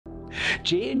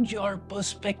Change your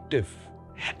perspective,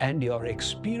 and your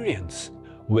experience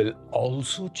will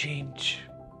also change.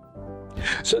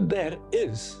 So there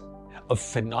is a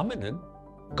phenomenon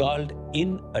called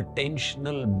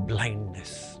inattentional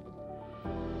blindness.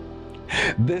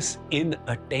 This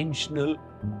inattentional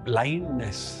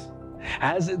blindness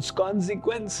has its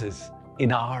consequences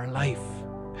in our life,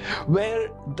 where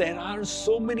there are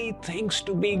so many things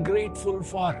to be grateful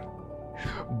for,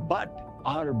 but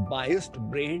our biased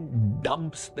brain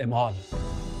dumps them all.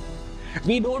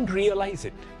 We don't realize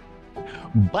it,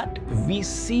 but we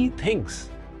see things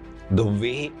the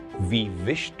way we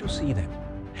wish to see them,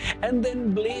 and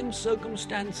then blame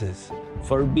circumstances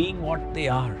for being what they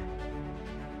are.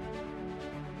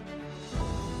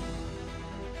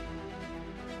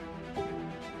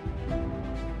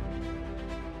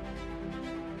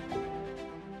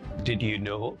 Did you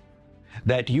know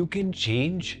that you can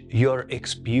change your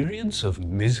experience of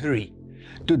misery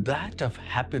to that of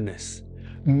happiness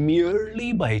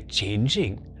merely by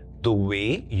changing the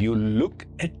way you look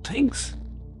at things?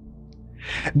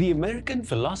 The American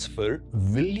philosopher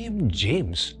William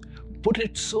James put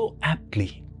it so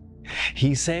aptly.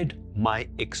 He said, "My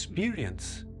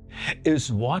experience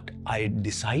is what I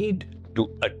decide to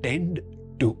attend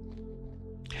to."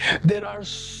 There are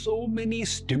so many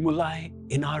stimuli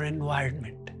in our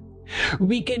environment.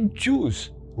 We can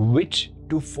choose which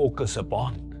to focus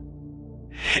upon.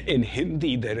 In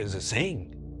Hindi, there is a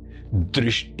saying,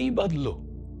 "Drishti badlo,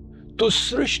 to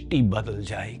srishti badal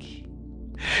jayegi."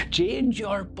 Change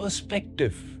your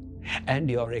perspective,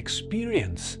 and your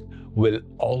experience will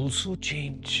also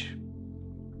change.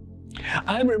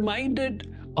 I'm reminded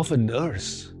of a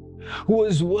nurse who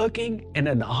was working in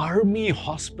an army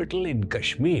hospital in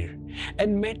Kashmir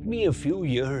and met me a few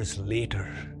years later.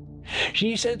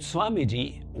 She said,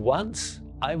 "Swamiji, once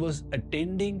I was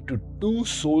attending to 2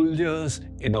 soldiers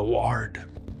in a ward,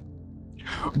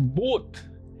 both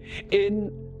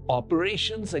in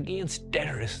operations against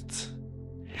terrorists,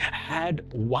 had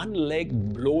one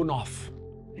leg blown off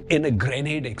in a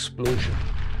grenade explosion.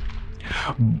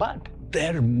 But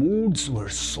their moods were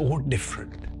so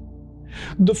different.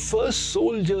 The first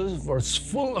soldier was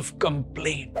full of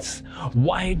complaints.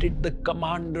 Why did the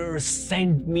commander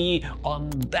send me on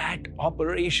that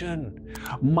operation?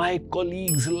 My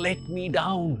colleagues let me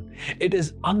down. It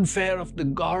is unfair of the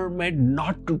government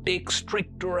not to take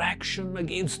stricter action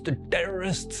against the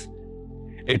terrorists."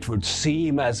 It would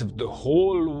seem as if the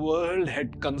whole world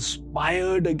had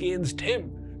conspired against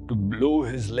him to blow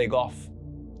his leg off.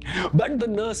 But the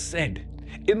nurse said,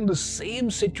 in the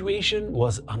same situation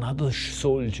was another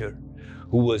soldier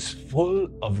who was full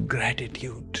of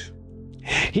gratitude.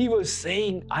 He was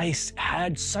saying, "I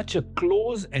had such a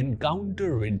close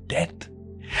encounter with death,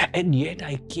 and yet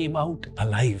I came out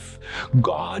alive.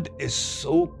 God is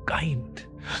so kind.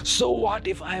 So what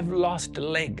if I have lost a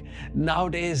leg?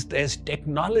 Nowadays there's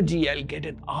technology, I'll get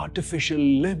an artificial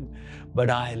limb, but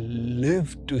I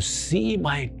live to see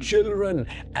my children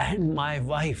and my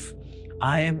wife.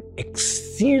 I am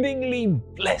exceedingly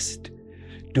blessed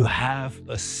to have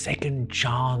a second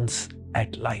chance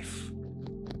at life."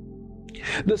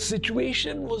 The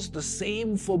situation was the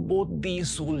same for both these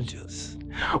soldiers.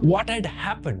 What had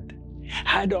happened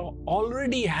had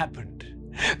already happened.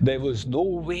 There was no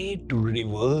way to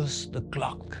reverse the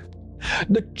clock.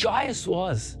 The choice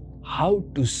was how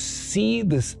to see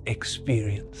this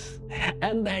experience.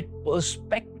 And that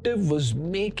perspective was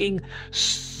making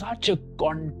such a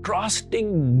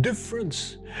contrasting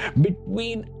difference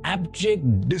between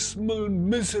abject, dismal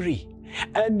misery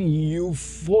and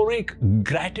euphoric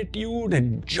gratitude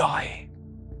and joy.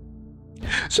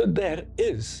 So there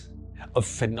is a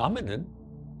phenomenon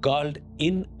called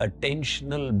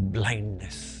inattentional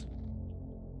blindness.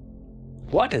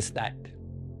 What is that?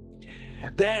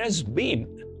 There has been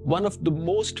one of the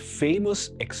most famous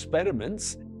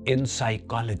experiments in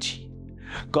psychology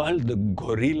called the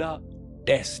gorilla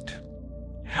test.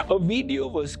 A video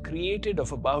was created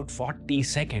of about 40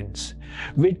 seconds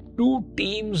with 2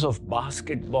 teams of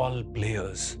basketball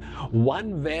players,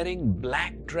 one wearing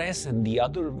black dress and the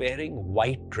other wearing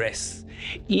white dress.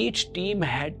 Each team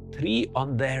had 3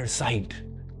 on their side.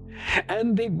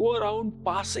 And they go around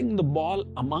passing the ball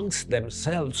amongst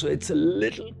themselves, so it's a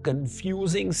little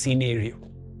confusing scenario.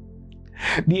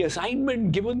 The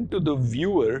assignment given to the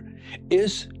viewer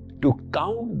is to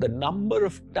count the number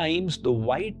of times the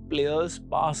white players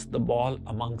pass the ball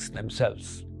amongst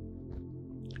themselves.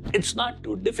 It's not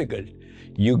too difficult.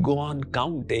 You go on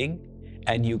counting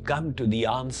and you come to the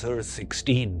answer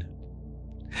 16.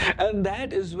 And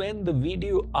that is when the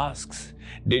video asks,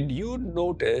 "Did you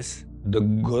notice the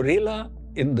gorilla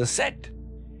in the set?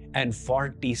 and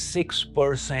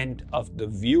 46% of the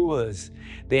viewers,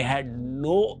 they had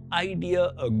no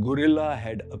idea a gorilla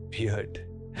had appeared.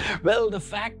 Well, the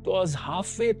fact was,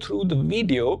 halfway through the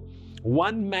video,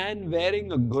 one man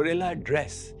wearing a gorilla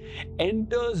dress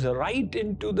enters right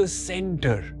into the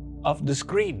center of the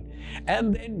screen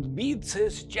and then beats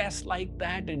his chest like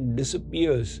that and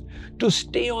disappears to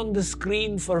stay on the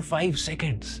screen for 5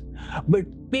 seconds. But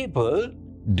people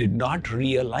did not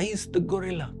realize the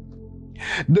gorilla.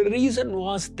 The reason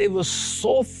was they were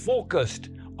so focused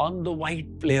on the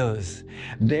white players.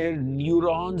 Their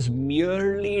neurons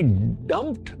merely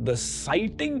dumped the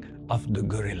sighting of the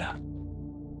gorilla.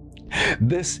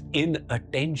 This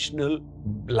inattentional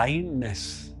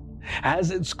blindness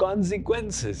has its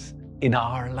consequences in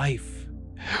our life,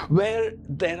 where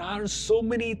there are so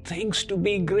many things to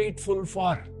be grateful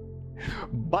for,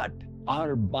 but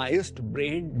our biased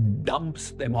brain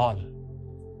dumps them all.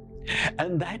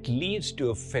 And that leads to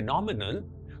a phenomenon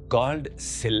called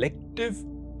selective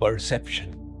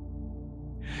perception.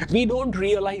 We don't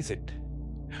realize it,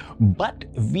 but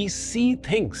we see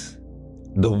things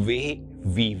the way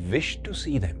we wish to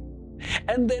see them,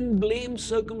 and then blame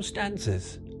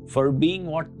circumstances for being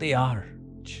what they are.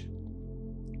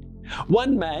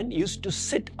 One man used to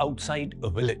sit outside a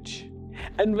village,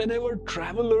 and whenever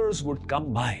travelers would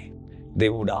come by, they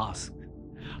would ask,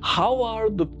 "How are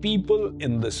the people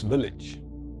in this village?"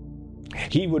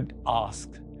 He would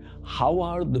ask, "How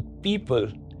are the people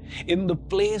in the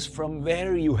place from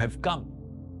where you have come?"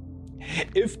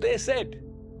 If they said,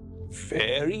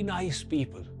 "Very nice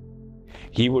people,"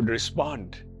 he would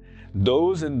respond,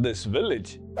 "Those in this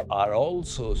village are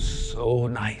also so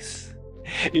nice."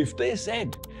 If they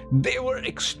said they were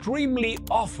extremely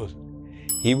awful,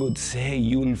 he would say,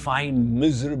 "You'll find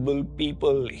miserable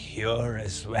people here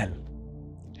as well."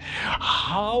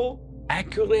 How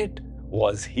accurate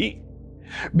was he?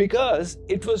 Because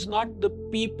it was not the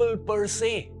people per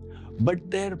se, but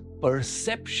their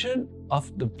perception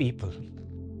of the people.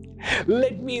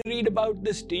 Let me read about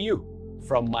this to you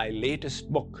from my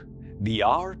latest book, The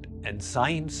Art and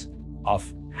Science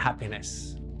of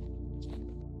Happiness.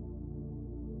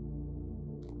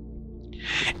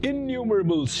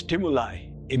 Innumerable stimuli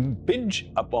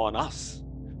impinge upon us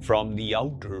from the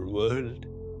outer world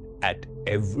at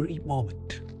every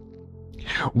moment.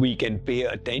 We can pay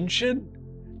attention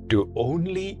to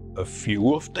only a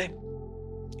few of them.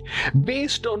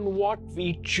 Based on what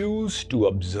we choose to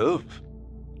observe,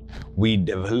 we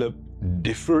develop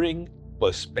differing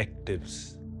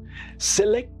perspectives.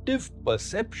 Selective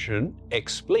perception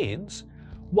explains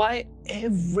why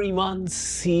everyone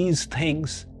sees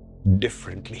things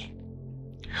differently.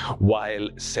 While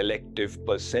selective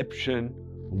perception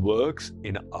works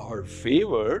in our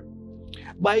favor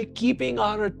by keeping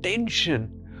our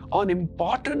attention on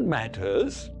important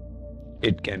matters,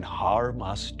 it can harm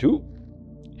us too.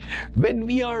 When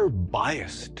we are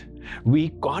biased, we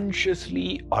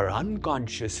consciously or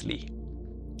unconsciously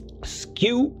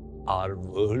skew our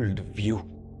worldview.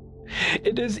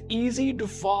 It is easy to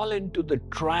fall into the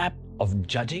trap of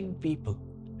judging people,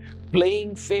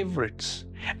 playing favorites,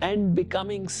 and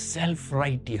becoming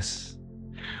self-righteous.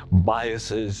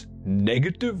 Biases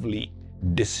negatively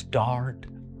distort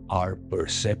our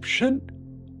perception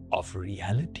of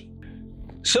reality.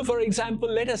 So, for example,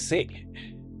 let us say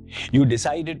you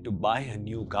decided to buy a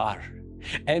new car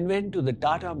and went to the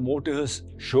Tata Motors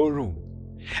showroom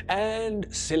and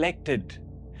selected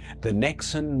the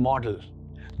Nexon model,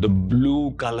 the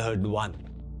blue-colored one.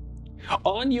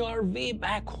 On your way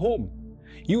back home,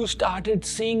 you started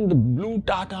seeing the blue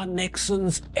Tata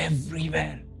Nexons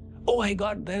everywhere. "Oh my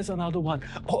God, there's another one.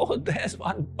 Oh, there's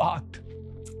one parked."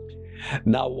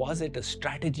 Now, was it a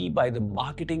strategy by the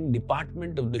marketing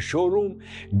department of the showroom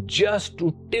just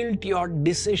to tilt your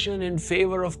decision in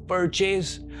favor of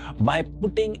purchase by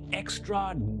putting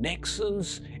extra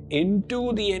Nexons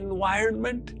into the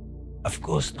environment? Of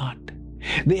course not.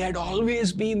 They had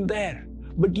always been there,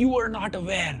 but you were not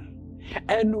aware.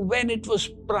 And when it was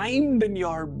primed in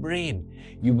your brain,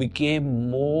 you became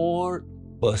more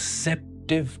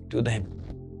perceptive to them.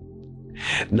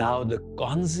 Now, the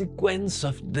consequence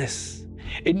of this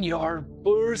in your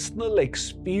personal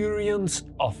experience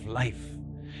of life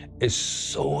is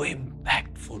so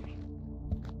impactful.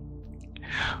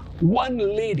 One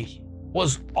lady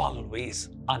was always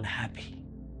unhappy.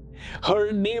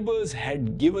 Her neighbors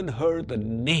had given her the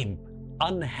name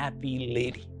Unhappy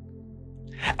Lady.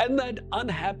 And that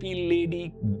unhappy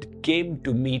lady came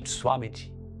to meet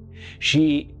Swamiji.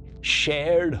 She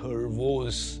shared her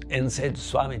woes and said,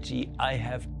 "Swamiji, I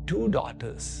have 2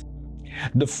 daughters.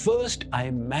 The first I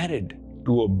married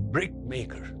to a brick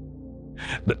maker.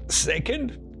 The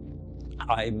second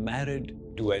I married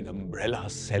to an umbrella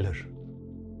seller.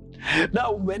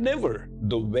 Now, whenever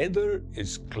the weather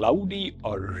is cloudy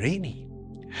or rainy,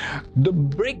 the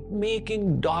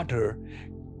brick-making daughter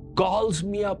calls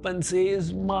me up and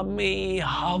says, "Mommy,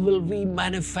 how will we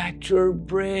manufacture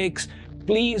bricks?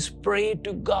 Please pray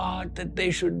to God that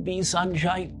there should be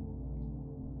sunshine."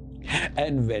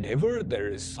 And whenever there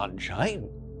is sunshine,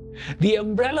 the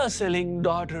umbrella-selling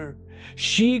daughter,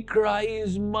 she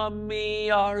cries,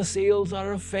 "Mommy, our sales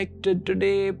are affected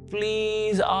today.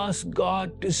 Please ask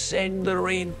God to send the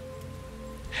rain."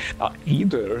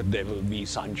 Either there will be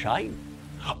sunshine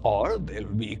or there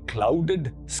will be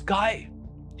clouded sky.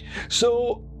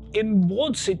 So, in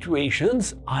both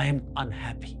situations, I am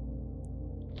unhappy.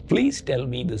 Please tell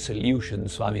me the solution,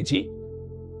 Swamiji.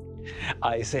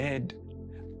 I said,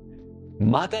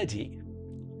 "Mataji,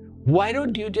 why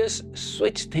don't you just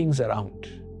switch things around?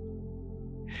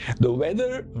 The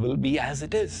weather will be as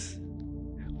it is.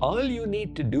 All you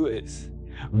need to do is,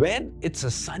 when it's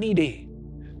a sunny day,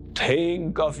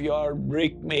 think of your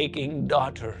brick-making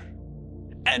daughter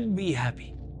and be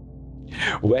happy.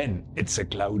 When it's a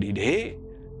cloudy day,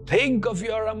 think of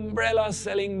your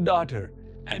umbrella-selling daughter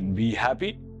and be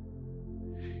happy."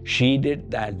 She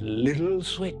did that little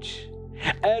switch,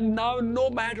 and now no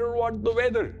matter what the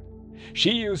weather,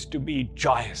 she used to be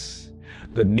joyous.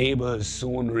 The neighbors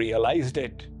soon realized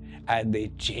it, and they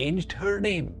changed her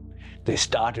name. They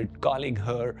started calling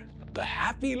her the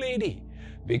Happy Lady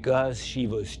because she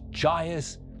was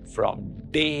joyous from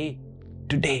day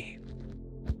to day.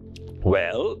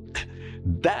 Well,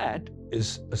 that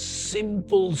is a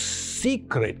simple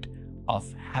secret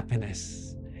of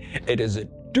happiness. It is a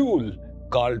tool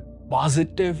called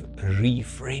positive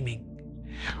reframing.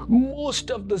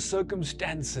 Most of the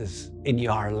circumstances in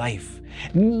your life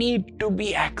need to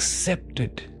be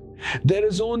accepted. There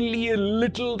is only a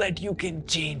little that you can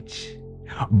change,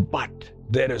 but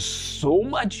there is so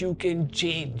much you can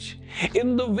change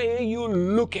in the way you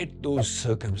look at those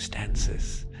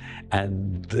circumstances.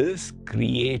 And this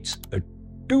creates a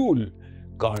tool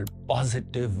called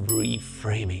positive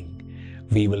reframing.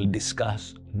 We will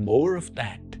discuss more of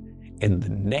that in the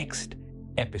next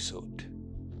episode.